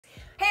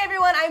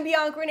I'm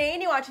Bianca Renee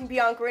and you're watching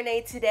Bianca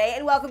Renee Today,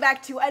 and welcome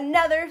back to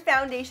another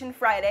Foundation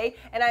Friday.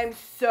 And I'm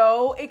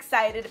so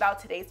excited about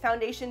today's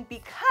foundation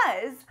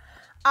because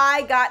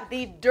I got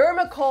the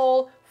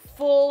Dermacol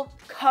full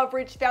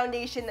coverage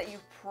foundation that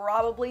you've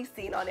probably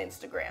seen on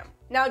Instagram.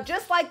 Now,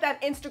 just like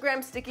that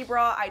Instagram sticky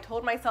bra, I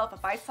told myself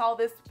if I saw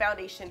this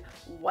foundation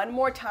one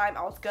more time,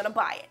 I was gonna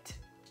buy it.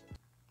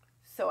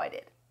 So I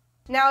did.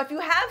 Now, if you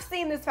have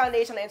seen this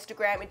foundation on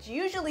Instagram, it's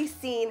usually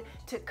seen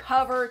to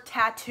cover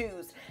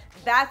tattoos.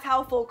 That's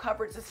how full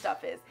coverage this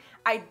stuff is.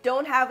 I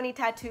don't have any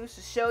tattoos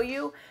to show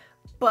you,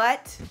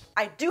 but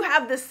I do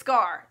have this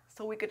scar,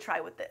 so we could try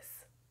with this.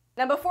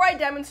 Now, before I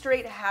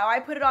demonstrate how I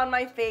put it on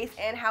my face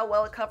and how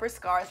well it covers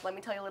scars, let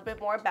me tell you a little bit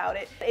more about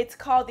it. It's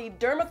called the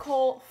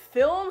Dermacol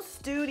Film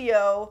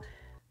Studio,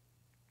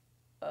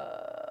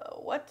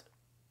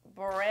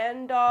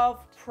 Brandov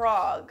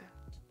Prague.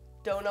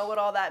 Don't know what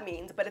all that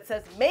means, but it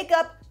says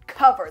makeup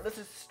cover. This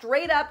is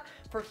straight up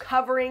for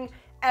covering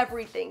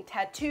everything.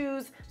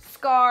 Tattoos,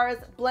 scars,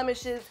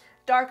 blemishes,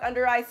 dark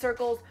under eye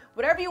circles,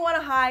 whatever you want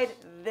to hide,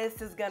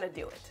 this is gonna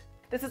do it.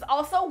 This is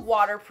also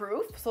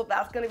waterproof, so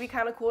that's gonna be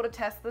kind of cool to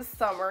test this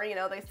summer. You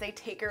know, they say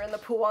take her in the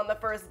pool on the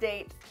first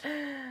date.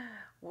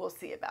 We'll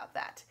see about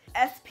that.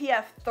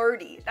 SPF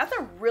 30, that's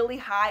a really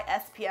high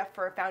SPF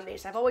for a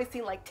foundation. I've always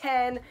seen like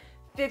 10,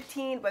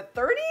 15, but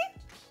 30?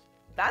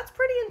 That's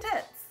pretty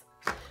intense.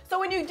 So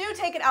when you do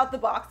take it out the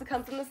box, it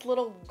comes in this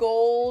little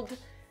gold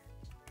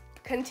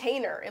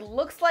container. It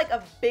looks like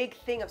a big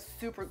thing of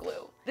super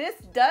glue. This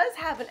does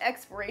have an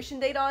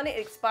expiration date on it. It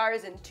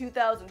expires in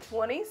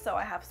 2020, so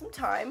I have some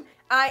time.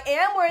 I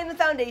am wearing the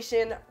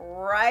foundation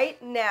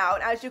right now,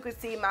 and as you can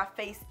see, my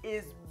face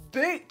is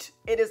beat.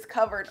 It has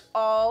covered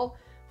all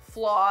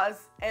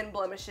flaws and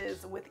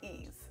blemishes with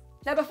ease.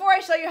 Now, before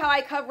I show you how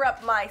I cover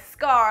up my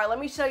scar, let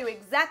me show you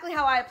exactly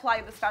how I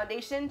apply this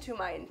foundation to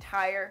my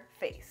entire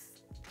face.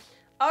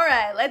 All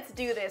right, let's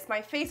do this.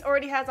 My face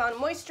already has on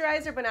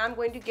moisturizer, but now I'm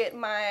going to get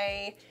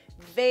my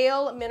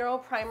Veil Mineral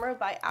Primer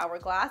by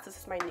Hourglass. This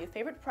is my new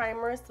favorite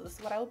primer, so this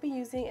is what I will be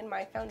using in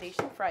my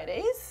Foundation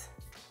Fridays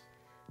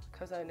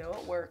because I know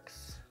it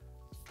works.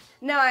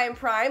 Now I am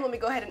primed. Let me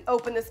go ahead and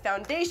open this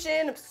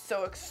foundation. I'm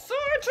so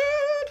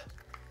excited.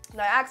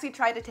 Now I actually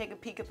tried to take a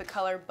peek at the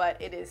color,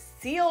 but it is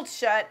sealed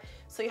shut,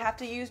 so you have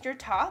to use your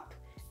top,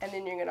 and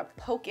then you're gonna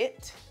poke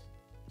it.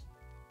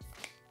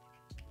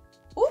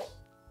 Ooh.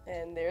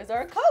 And there's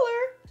our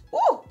color.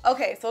 Woo!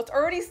 Okay, so it's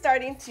already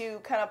starting to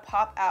kind of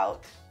pop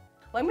out.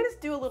 Let me just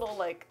do a little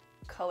like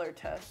color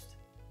test.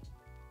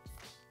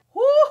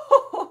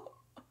 Woo!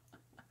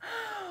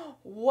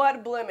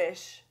 What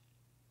blemish?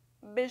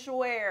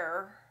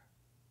 Beware.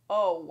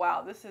 Oh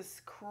wow, this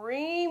is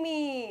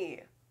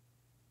creamy.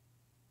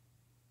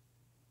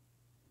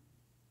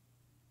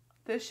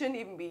 This shouldn't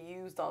even be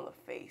used on the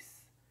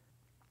face.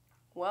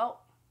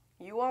 Well,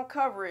 you want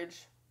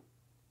coverage.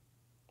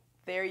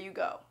 There you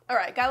go. All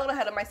right, got a little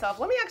ahead of myself.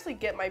 Let me actually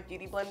get my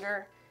beauty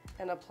blender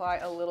and apply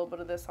a little bit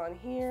of this on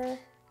here.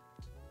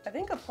 I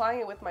think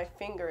applying it with my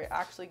finger, it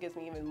actually gives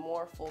me even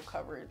more full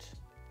coverage.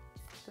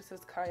 This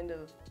is kind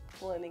of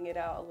blending it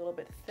out a little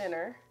bit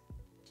thinner.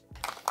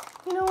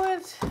 You know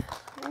what?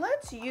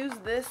 Let's use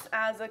this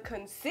as a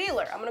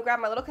concealer. I'm gonna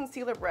grab my little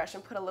concealer brush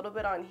and put a little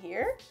bit on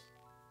here.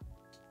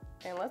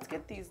 And let's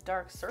get these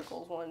dark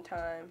circles one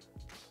time.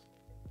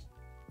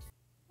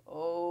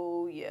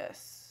 Oh,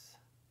 yes.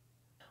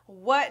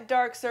 What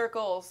dark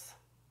circles?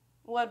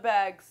 What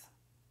bags?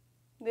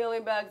 The only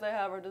bags I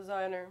have are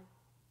designer.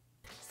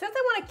 Since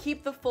I want to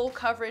keep the full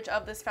coverage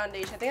of this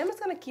foundation, I think I'm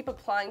just going to keep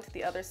applying to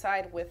the other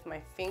side with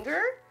my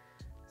finger.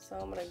 So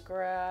I'm going to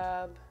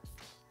grab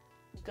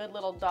a good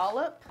little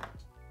dollop.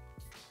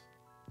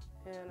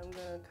 And I'm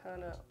going to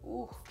kind of,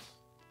 ooh.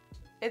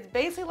 It's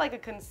basically like a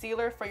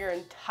concealer for your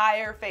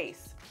entire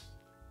face.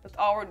 That's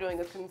all we're doing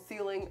is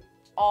concealing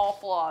all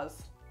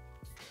flaws.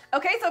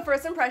 Okay, so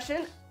first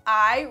impression,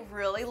 I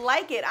really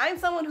like it. I'm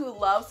someone who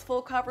loves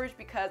full coverage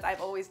because I've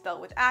always dealt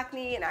with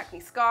acne and acne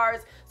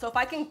scars. So if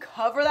I can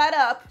cover that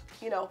up,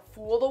 you know,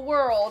 fool the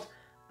world,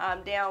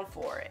 I'm down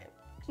for it.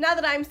 Now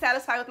that I'm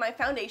satisfied with my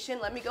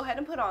foundation, let me go ahead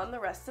and put on the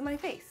rest of my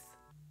face.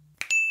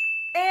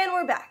 And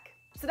we're back.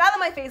 So now that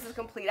my face is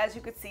complete, as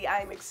you can see, I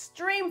am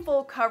extreme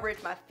full coverage.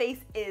 My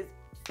face is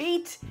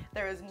beat.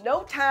 There is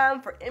no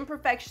time for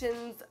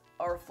imperfections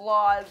or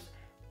flaws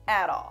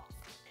at all.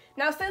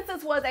 Now, since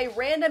this was a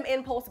random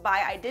impulse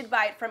buy, I did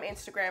buy it from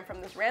Instagram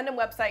from this random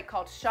website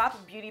called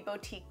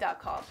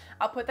shopbeautyboutique.com.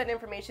 I'll put that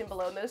information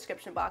below in the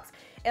description box.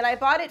 And I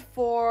bought it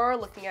for,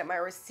 looking at my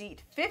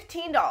receipt,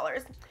 $15.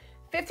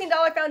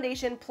 $15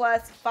 foundation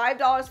plus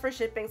 $5 for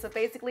shipping. So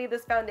basically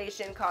this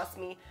foundation cost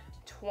me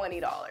 $20.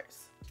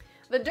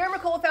 The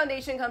Dermacol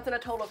foundation comes in a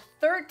total of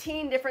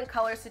 13 different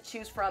colors to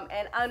choose from.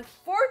 And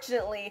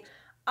unfortunately,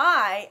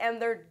 I am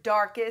their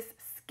darkest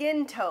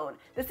skin tone.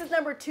 This is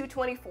number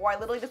 224. I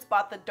literally just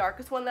bought the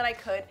darkest one that I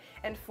could,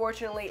 and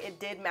fortunately it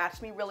did match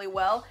me really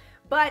well.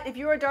 But if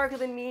you are darker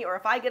than me, or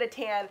if I get a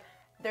tan,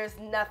 there's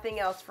nothing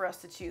else for us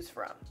to choose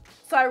from.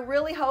 So I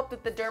really hope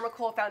that the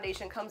Dermacol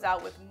foundation comes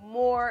out with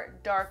more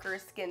darker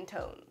skin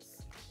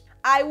tones.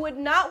 I would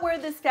not wear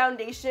this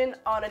foundation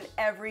on an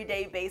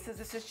everyday basis.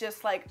 This is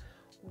just like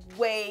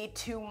way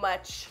too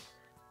much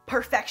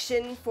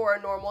perfection for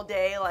a normal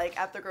day, like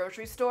at the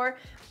grocery store.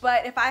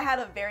 But if I had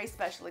a very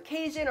special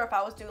occasion, or if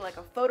I was doing like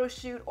a photo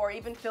shoot or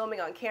even filming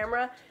on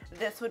camera,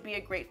 this would be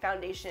a great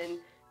foundation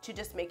to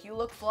just make you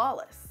look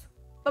flawless.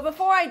 But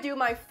before I do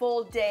my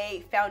full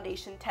day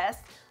foundation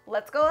test,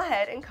 let's go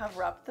ahead and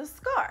cover up the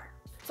scar.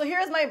 So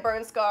here's my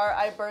burn scar.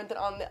 I burned it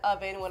on the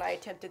oven when I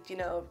attempted to, you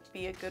know,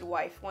 be a good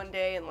wife one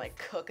day and like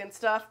cook and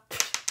stuff.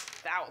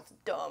 That was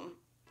dumb.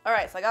 All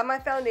right, so I got my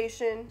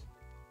foundation.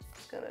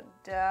 Just gonna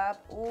dab.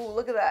 Ooh,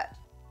 look at that.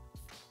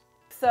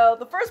 So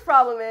the first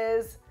problem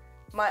is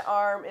my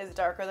arm is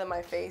darker than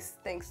my face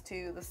thanks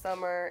to the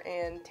summer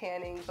and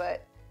tanning,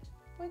 but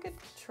we could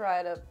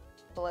try to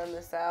blend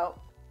this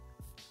out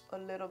a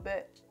little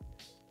bit.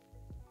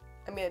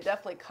 I mean, it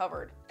definitely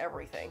covered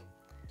everything.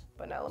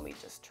 But now let me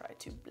just try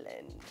to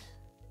blend.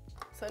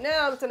 So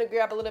now I'm just gonna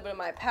grab a little bit of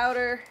my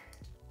powder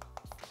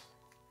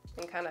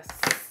and kind of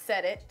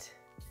set it.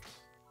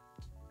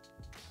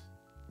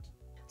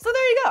 So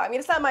there you go. I mean,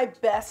 it's not my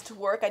best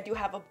work. I do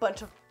have a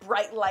bunch of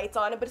bright lights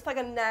on it, but it's like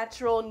a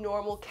natural,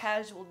 normal,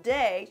 casual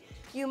day.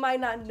 You might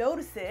not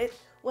notice it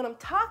when I'm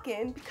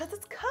talking because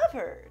it's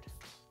covered.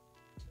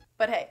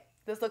 But hey,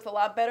 this looks a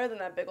lot better than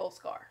that big old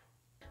scar.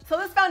 So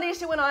this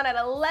foundation went on at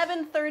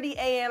 11:30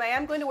 a.m. I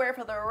am going to wear it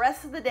for the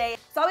rest of the day.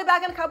 So I'll be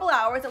back in a couple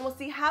hours and we'll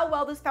see how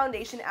well this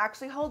foundation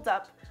actually holds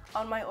up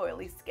on my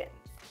oily skin.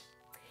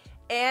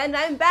 And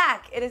I'm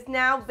back. It has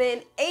now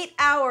been 8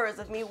 hours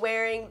of me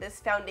wearing this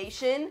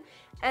foundation,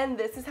 and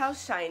this is how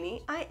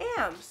shiny I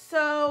am.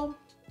 So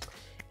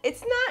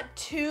it's not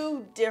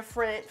too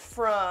different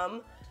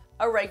from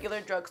a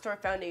regular drugstore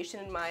foundation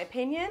in my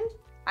opinion.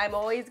 I'm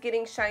always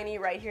getting shiny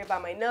right here by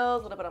my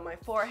nose, a little bit on my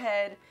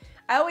forehead.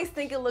 I always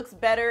think it looks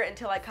better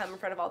until I come in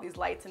front of all these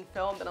lights and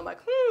film, then I'm like,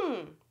 I'm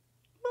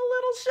a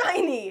little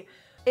shiny.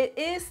 It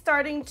is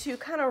starting to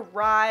kind of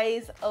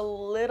rise a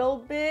little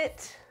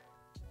bit,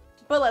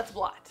 but let's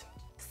blot.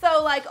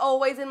 So like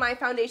always in my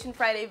Foundation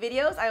Friday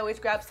videos, I always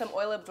grab some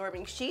oil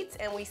absorbing sheets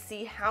and we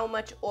see how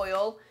much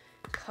oil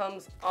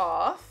comes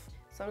off.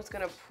 So I'm just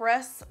gonna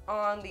press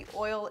on the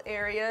oil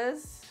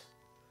areas.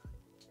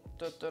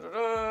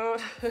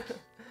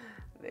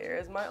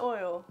 There's my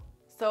oil.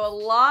 So a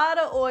lot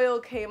of oil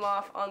came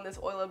off on this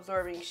oil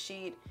absorbing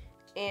sheet,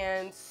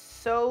 and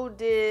so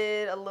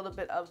did a little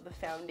bit of the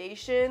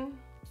foundation,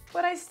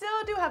 but I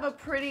still do have a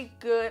pretty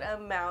good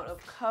amount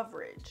of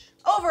coverage.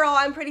 Overall,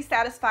 I'm pretty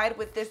satisfied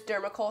with this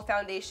Dermacol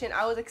foundation.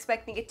 I was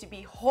expecting it to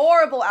be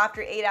horrible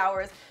after 8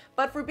 hours,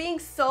 but for being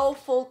so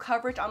full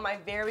coverage on my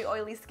very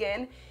oily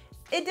skin,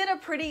 it did a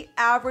pretty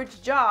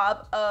average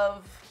job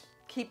of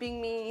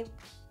keeping me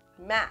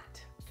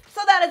matte. So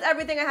that is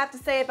everything I have to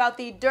say about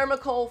the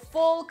Dermacol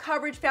Full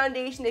Coverage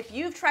Foundation. If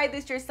you've tried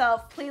this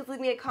yourself, please leave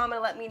me a comment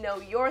and let me know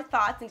your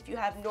thoughts and if you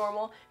have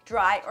normal,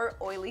 dry, or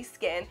oily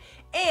skin.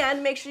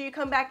 And make sure you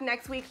come back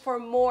next week for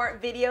more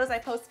videos. I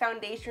post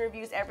foundation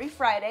reviews every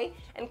Friday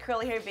and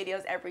curly hair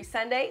videos every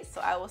Sunday.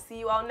 So I will see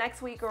you all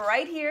next week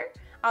right here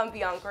on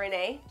Bianca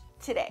Renee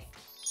Today.